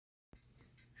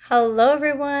Hello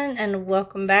everyone and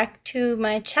welcome back to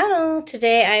my channel.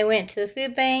 Today I went to the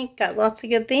food bank, got lots of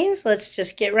good things. Let's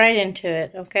just get right into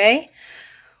it, okay?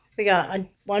 We got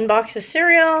one box of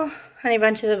cereal, honey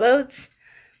bunches of oats,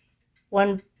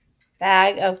 one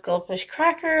bag of goldfish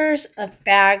crackers, a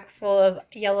bag full of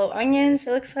yellow onions,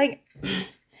 it looks like.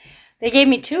 They gave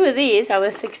me two of these. I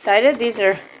was excited. These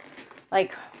are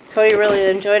like, Cody really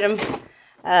enjoyed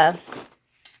them.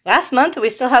 Last month,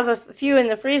 we still have a few in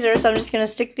the freezer, so I'm just going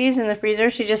to stick these in the freezer.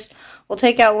 She just will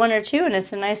take out one or two, and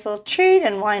it's a nice little treat,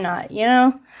 and why not, you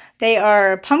know? They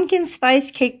are pumpkin spice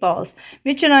cake balls.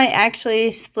 Mitch and I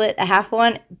actually split a half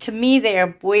one. To me, they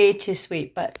are way too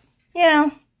sweet, but, you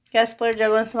know, gotta splurge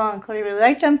every once in a while, and Cody really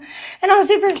liked them. And I was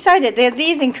super excited. They had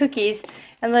these and cookies,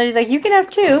 and Lily's like, you can have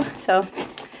two. So,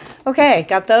 okay,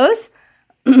 got those.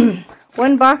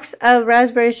 One box of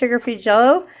raspberry sugar-free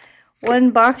Jell-O.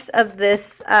 One box of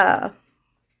this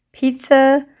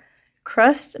pizza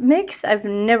crust mix I've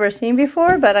never seen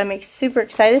before, but I'm super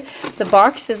excited. The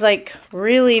box is like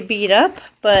really beat up,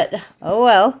 but oh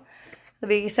well. It'll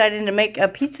be exciting to make a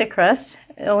pizza crust.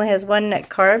 It only has one net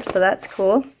carb, so that's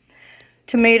cool.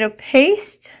 Tomato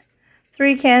paste.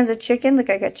 3 cans of chicken.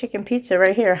 Look, I got chicken pizza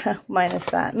right here. Minus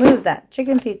that. Move that.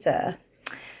 Chicken pizza.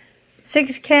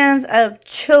 6 cans of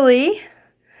chili.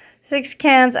 6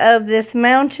 cans of this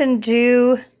Mountain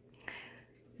Dew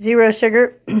Zero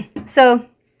Sugar. So,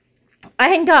 I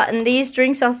had gotten these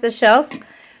drinks off the shelf.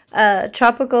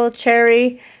 Tropical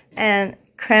cherry and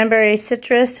cranberry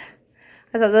citrus.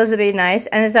 I thought those would be nice.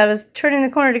 And as I was turning the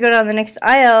corner to go down the next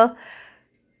aisle,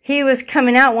 he was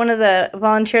coming out, one of the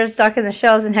volunteers stocking the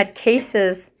shelves, and had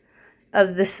cases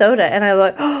of the soda. And I was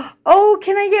like, oh,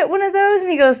 can I get one of those? And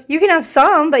he goes, you can have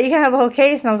some, but you can have a whole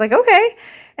case. And I was like, okay.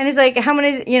 And he's like, how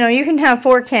many, you know, you can have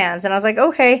 4 cans. And I was like,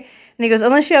 okay. And he goes,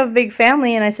 unless you have a big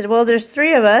family. And I said, well, there's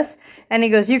 3 of us. And he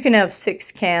goes, you can have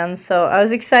 6 cans. So I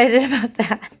was excited about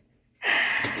that.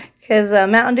 Because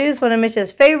Mountain Dew is one of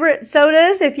Mitch's favorite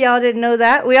sodas. If y'all didn't know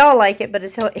that. We all like it, but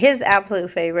it's his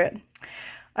absolute favorite.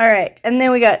 All right. And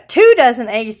then we got 2 dozen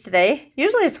eggs today.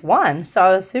 Usually it's 1. So I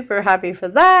was super happy for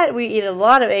that. We eat a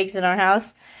lot of eggs in our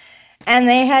house. And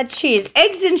they had cheese.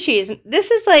 Eggs and cheese. This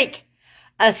is like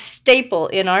a staple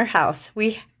in our house.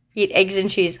 We eat eggs and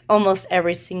cheese almost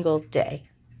every single day.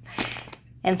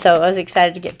 And so I was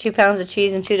excited to get 2 pounds of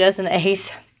cheese and 2 dozen eggs.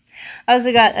 I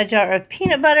also got a jar of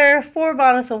peanut butter, 4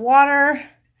 bottles of water,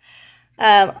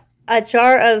 a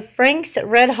jar of Frank's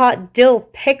Red Hot Dill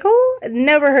Pickle.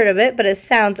 Never heard of it, but it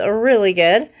sounds really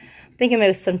good. I'm thinking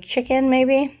maybe some chicken,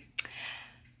 maybe.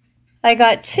 I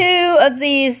got 2 of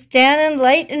these Dannon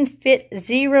Light and Fit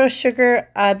Zero Sugar.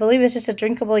 I believe it's just a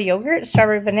drinkable yogurt.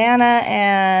 Strawberry banana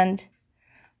and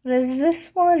what is this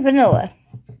one? Vanilla.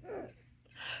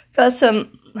 Got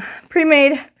some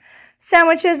pre-made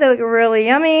sandwiches. They look really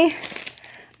yummy.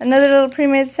 Another little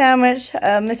pre-made sandwich.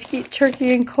 Mesquite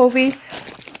turkey and Kobe.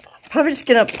 Probably just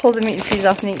going to pull the meat and cheese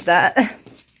off and eat that.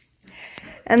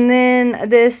 And then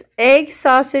this egg,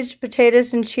 sausage,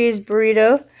 potatoes, and cheese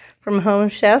burrito from Home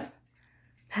Chef.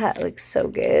 That looks so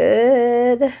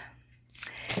good.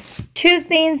 2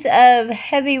 things of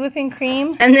heavy whipping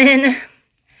cream. And then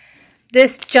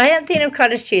this giant thing of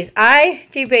cottage cheese. I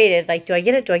debated, like, do I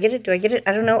get it? Do I get it? Do I get it?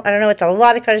 I don't know. I don't know. It's a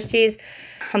lot of cottage cheese.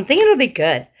 I'm thinking it'll be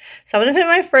good. So I'm going to put it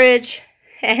in my fridge.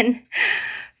 And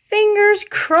fingers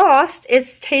crossed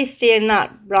it's tasty and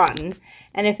not rotten.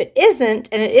 And if it isn't,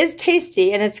 and it is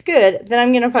tasty and it's good, then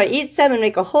I'm going to probably eat some and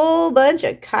make a whole bunch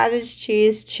of cottage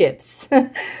cheese chips.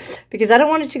 Because I don't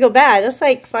want it to go bad. That's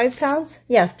like 5 pounds?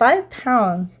 Yeah, 5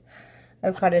 pounds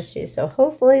of cottage cheese. So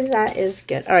hopefully that is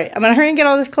good. All right, I'm going to hurry and get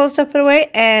all this cold stuff put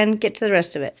away and get to the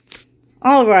rest of it.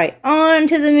 All right, on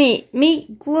to the meat.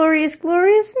 Meat, glorious,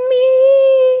 glorious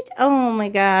meat. Oh my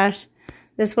gosh.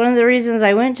 This one of the reasons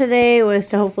I went today was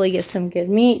to hopefully get some good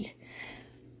meat.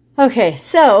 Okay,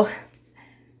 so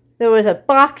there was a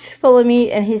box full of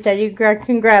meat, and he said you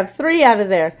can grab 3 out of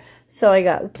there. So I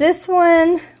got this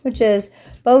one, which is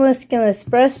boneless, skinless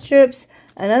breast strips,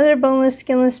 another boneless,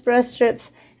 skinless breast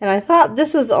strips, and I thought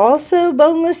this was also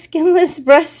boneless, skinless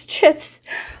breast strips,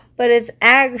 but it's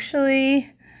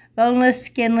actually boneless,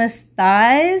 skinless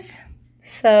thighs.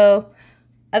 So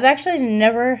I've actually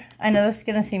never, I know this is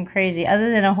going to seem crazy,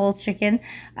 other than a whole chicken,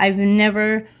 I've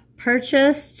never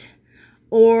purchased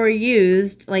or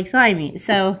used like thigh meat.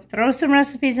 So throw some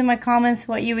recipes in my comments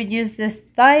what you would use this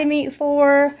thigh meat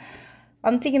for.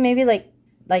 I'm thinking maybe like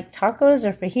tacos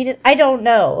or fajitas. I don't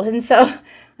know. And so,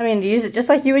 I mean, to use it just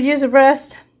like you would use a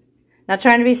breast. Not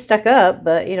trying to be stuck up,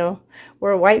 but you know,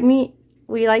 we're white meat.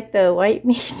 We like the white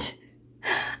meat.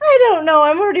 I I don't know.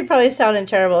 I'm already probably sounding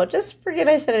terrible. Just forget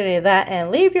I said any of that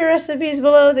and leave your recipes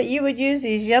below that you would use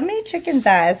these yummy chicken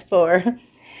thighs for.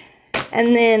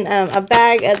 And then a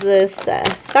bag of this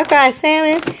sockeye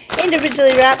salmon,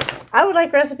 individually wrapped. I would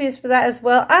like recipes for that as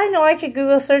well. I know I could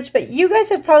Google search, but you guys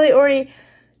have probably already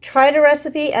tried a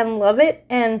recipe and love it.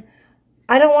 And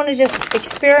I don't want to just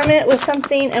experiment with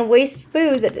something and waste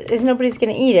food that is nobody's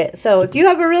going to eat it. So if you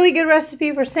have a really good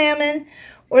recipe for salmon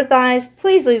or thighs,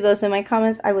 please leave those in my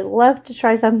comments. I would love to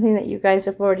try something that you guys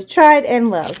have already tried and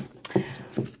love.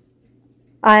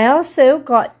 I also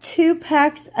got 2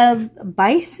 packs of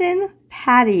bison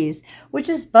patties, which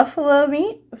is buffalo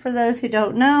meat, for those who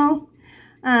don't know.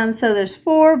 So there's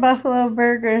 4 buffalo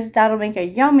burgers. That'll make a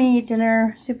yummy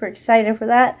dinner. Super excited for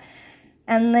that.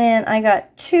 And then I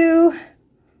got 2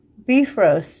 beef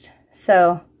roast.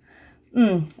 So,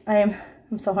 I'm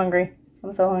so hungry.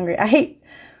 I'm so hungry. I hate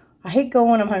going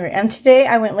when I'm hungry. And today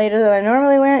I went later than I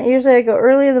normally went. Usually I go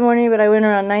early in the morning, but I went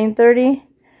around 9:30.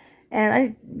 And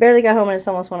I barely got home and it's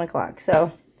almost 1 o'clock.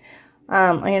 So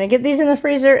I'm going to get these in the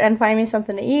freezer and find me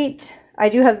something to eat. I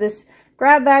do have this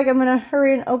grab bag I'm going to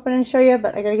hurry and open and show you.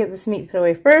 But I got to get this meat put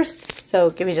away first. So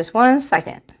give me just 1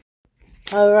 second.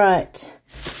 Alright.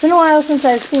 It's been a while since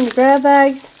I've seen the grab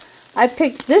bags. I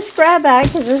picked this grab bag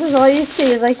because this is all you see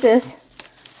is like this.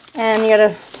 And you got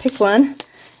to pick one.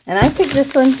 And I picked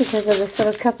this one because of this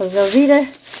little cup of Velveeta.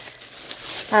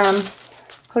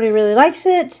 Cody really likes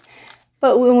it.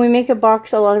 But when we make a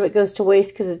box, a lot of it goes to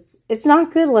waste because it's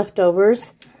not good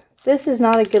leftovers. This is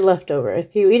not a good leftover.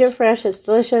 If you eat it fresh, it's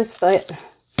delicious, but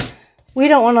we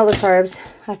don't want all the carbs.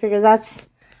 I figure that's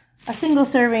a single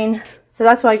serving, so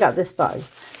that's why I got this bag.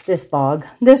 This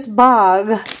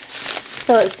bag.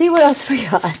 So let's see what else we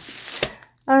got.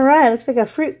 All right, looks like a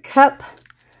fruit cup,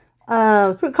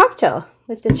 fruit cocktail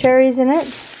with the cherries in it.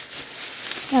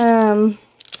 And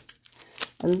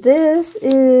this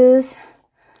is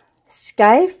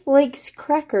Sky Flakes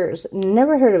crackers.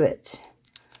 Never heard of it.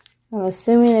 I'm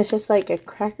assuming it's just like a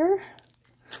cracker.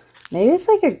 Maybe it's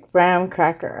like a graham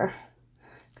cracker.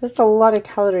 That's a lot of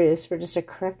calories for just a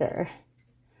cracker.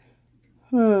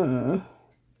 Doesn't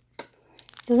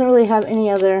really have any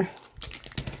other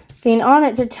thing on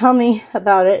it to tell me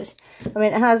about it. I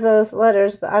mean, it has those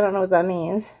letters, but I don't know what that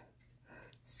means.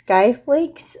 Sky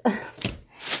Flakes.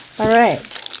 All right.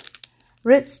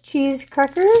 Ritz cheese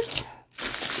crackers.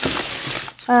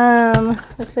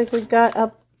 Looks like we've got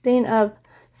a thing of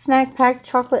snack pack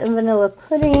chocolate and vanilla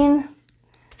pudding.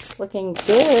 Looking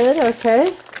good, okay.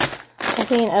 A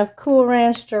thing of Cool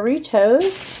Ranch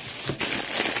Doritos.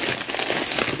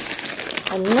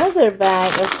 Another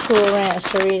bag of Cool Ranch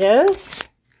Doritos.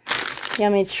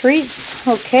 Yummy treats.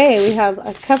 Okay, we have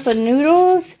a cup of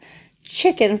noodles.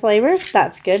 Chicken flavor.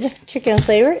 That's good. Chicken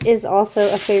flavor is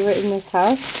also a favorite in this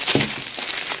house.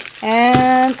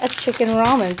 And a chicken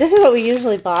ramen. This is what we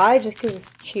usually buy just because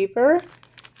it's cheaper.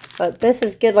 But this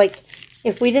is good. Like,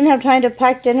 if we didn't have time to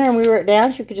pack dinner and we were at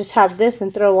dance, you could just have this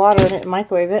and throw water in it and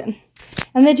microwave it.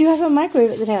 And they do have a microwave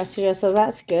at the dance studio, so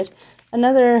that's good.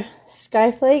 Another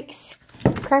Sky Flakes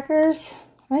crackers.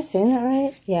 Am I saying that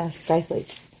right? Yeah, Sky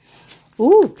Flakes.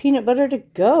 Ooh, peanut butter to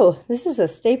go. This is a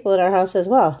staple at our house as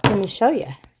well. Let me show you.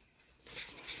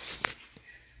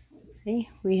 See,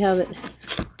 we have it.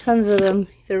 Tons of them.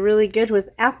 They're really good with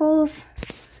apples.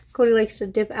 Cody likes to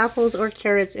dip apples or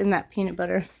carrots in that peanut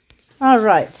butter. All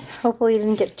right. Hopefully you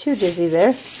didn't get too dizzy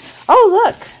there. Oh,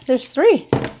 look. There's 3.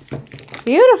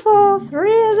 Beautiful.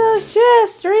 3 of those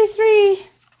chips. 3.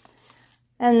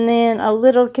 And then a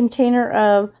little container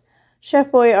of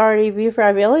Chef Boyardee beef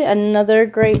ravioli. Another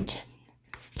great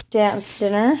dance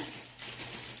dinner.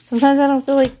 Sometimes I don't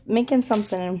feel like making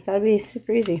something. That'd be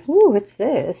super easy. Ooh, what's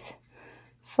this?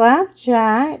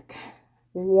 Slapjack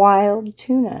wild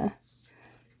tuna.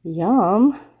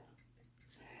 Yum.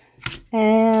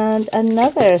 And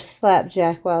another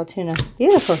slapjack wild tuna.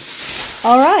 Beautiful.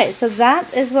 Alright, so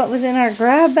that is what was in our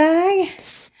grab bag.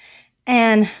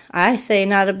 And I say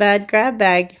not a bad grab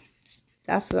bag.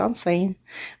 That's what I'm saying.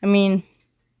 I mean,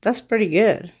 that's pretty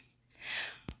good.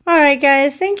 Alright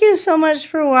guys, thank you so much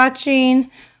for watching.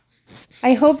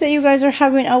 I hope that you guys are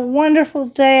having a wonderful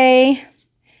day.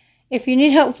 If you need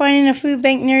help finding a food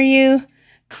bank near you,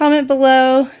 comment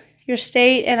below your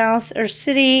state and or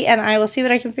city, and I will see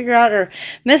what I can figure out, or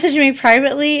message me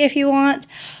privately if you want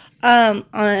on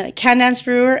Candance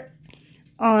Brewer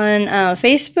on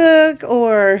Facebook,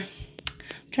 or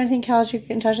I'm trying to think how else you can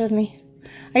get in touch with me.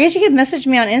 I guess you could message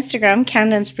me on Instagram,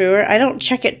 Candance Brewer. I don't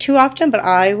check it too often, but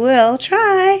I will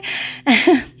try.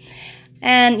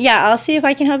 And yeah, I'll see if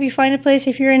I can help you find a place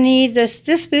if you're in need.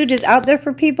 This food is out there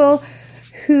for people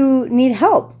who need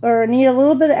help or need a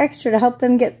little bit of extra to help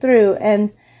them get through,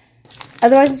 and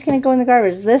otherwise it's going to go in the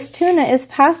garbage. This tuna is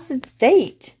past its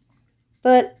date,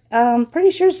 but I'm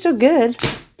pretty sure it's still good.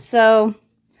 So,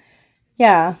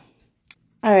 yeah.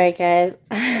 Alright, guys.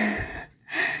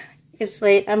 It's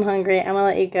late. I'm hungry. I'm going to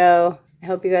let you go. I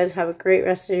hope you guys have a great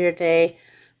rest of your day.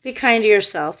 Be kind to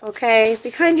yourself, okay? Be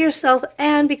kind to yourself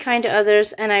and be kind to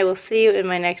others, and I will see you in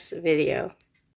my next video.